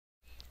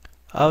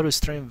How to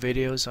stream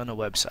videos on a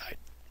website.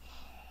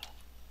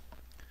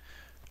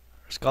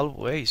 There's a couple of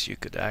ways you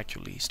could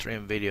actually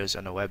stream videos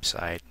on a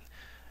website,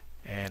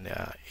 and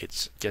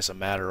it's just a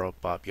matter of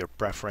your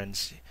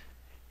preference.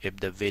 If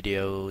the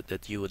video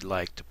that you would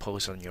like to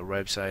post on your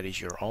website is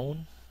your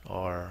own,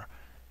 or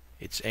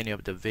it's any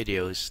of the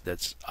videos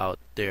that's out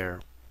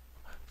there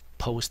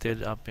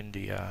posted up in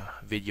the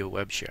video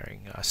web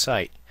sharing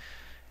site.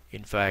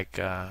 In fact,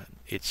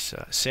 it's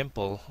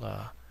simple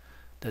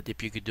that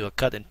if you could do a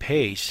cut and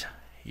paste,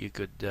 you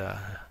could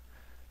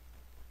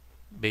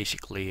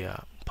basically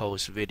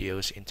post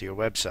videos into your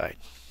website.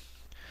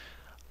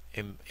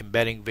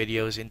 Embedding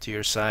videos into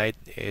your site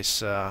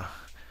is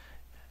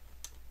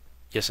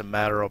just a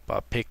matter of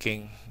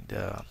picking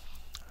the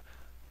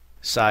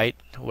site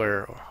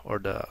where or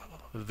the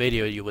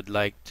video you would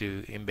like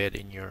to embed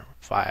in your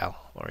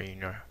file or in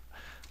your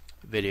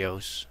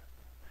videos.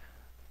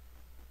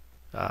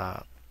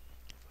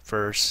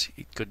 First,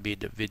 it could be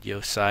the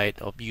video site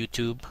of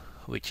YouTube,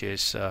 which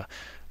is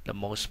the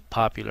most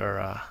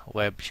popular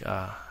web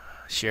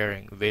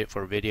sharing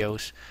for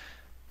videos.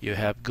 You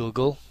have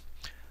Google.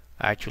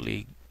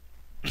 Actually,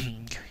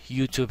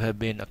 YouTube have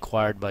been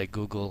acquired by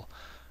Google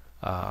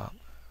a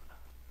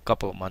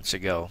couple of months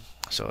ago,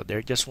 so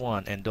they're just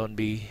one, and don't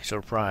be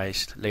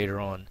surprised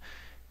later on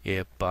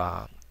if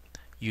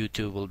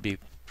YouTube will be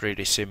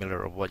pretty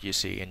similar of what you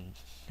see in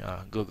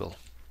Google.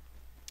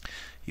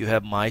 You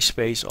have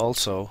MySpace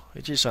also,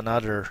 which is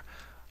another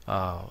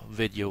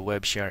video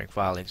web sharing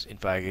file. In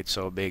fact, it's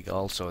so big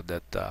also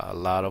that a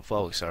lot of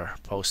folks are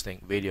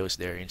posting videos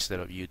there instead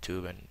of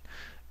YouTube and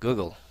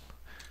Google.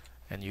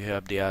 And you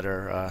have the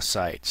other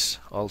sites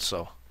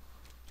also.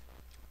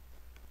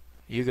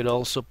 You could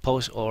also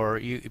post, or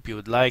if you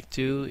would like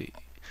to,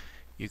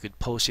 you could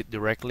post it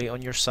directly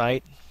on your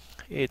site.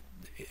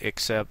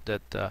 Except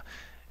that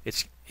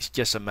it's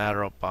just a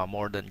matter of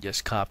more than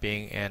just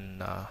copying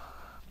and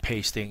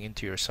pasting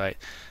into your site,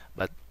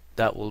 but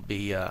that will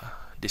be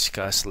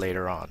discussed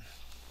later on.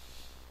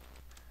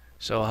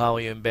 So how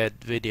you embed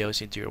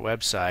videos into your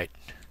website.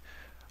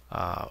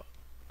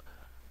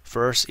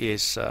 First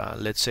is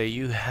let's say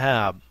you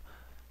have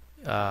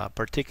a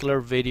particular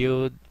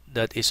video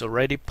that is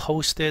already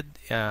posted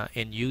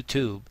in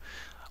YouTube.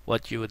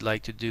 What you would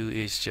like to do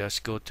is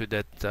just go to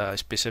that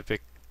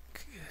specific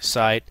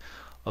site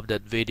of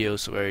that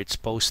videos where it's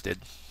posted.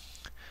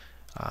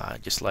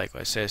 Just like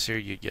what it says here,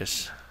 you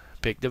just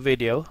pick the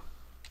video,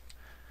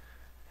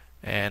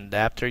 and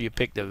after you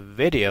pick the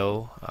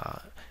video,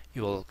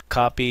 you will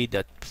copy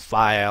that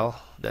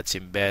file that's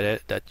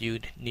embedded that you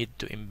need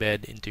to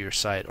embed into your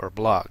site or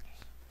blog,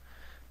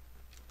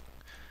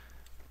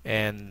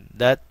 and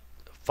that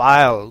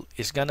file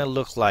is gonna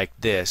look like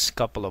this.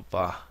 Couple of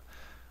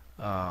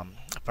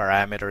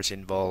parameters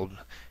involved.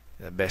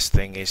 The best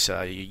thing is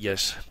you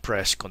just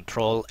press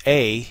Control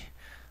A,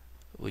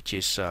 which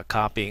is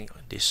copying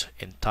this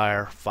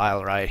entire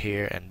file right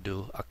here, and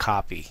do a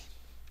copy.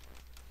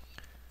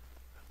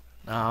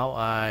 Now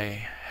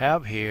I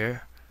have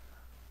here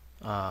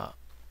a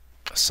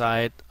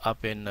site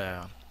up in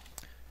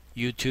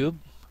YouTube.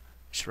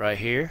 It's right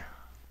here,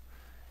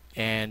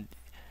 and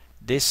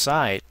this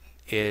site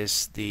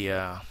is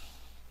the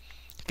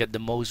get the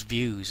most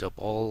views of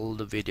all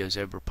the videos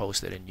ever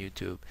posted in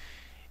YouTube.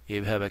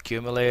 You have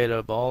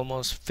accumulated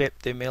almost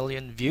 50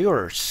 million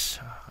viewers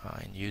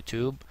in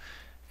YouTube,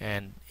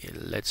 and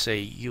let's say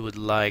you would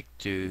like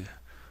to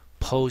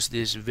post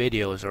these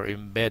videos or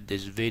embed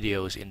these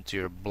videos into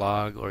your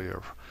blog or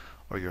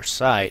your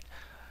site.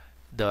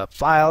 The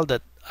file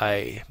that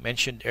I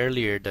mentioned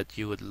earlier that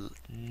you would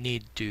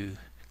need to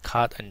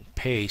cut and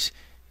paste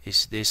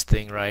is this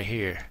thing right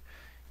here.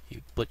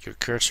 You put your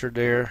cursor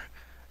there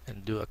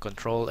and do a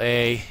Control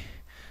A,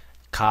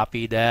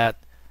 copy that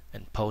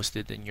and post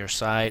it in your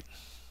site.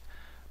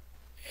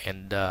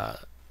 And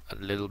a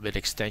little bit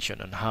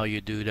extension on how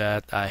you do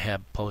that I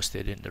have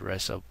posted in the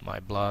rest of my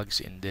blogs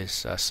in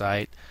this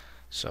site.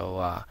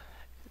 So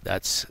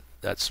that's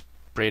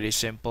pretty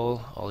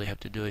simple. All you have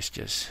to do is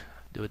just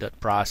do that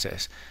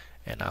process,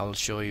 and I'll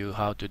show you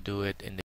how to do it in the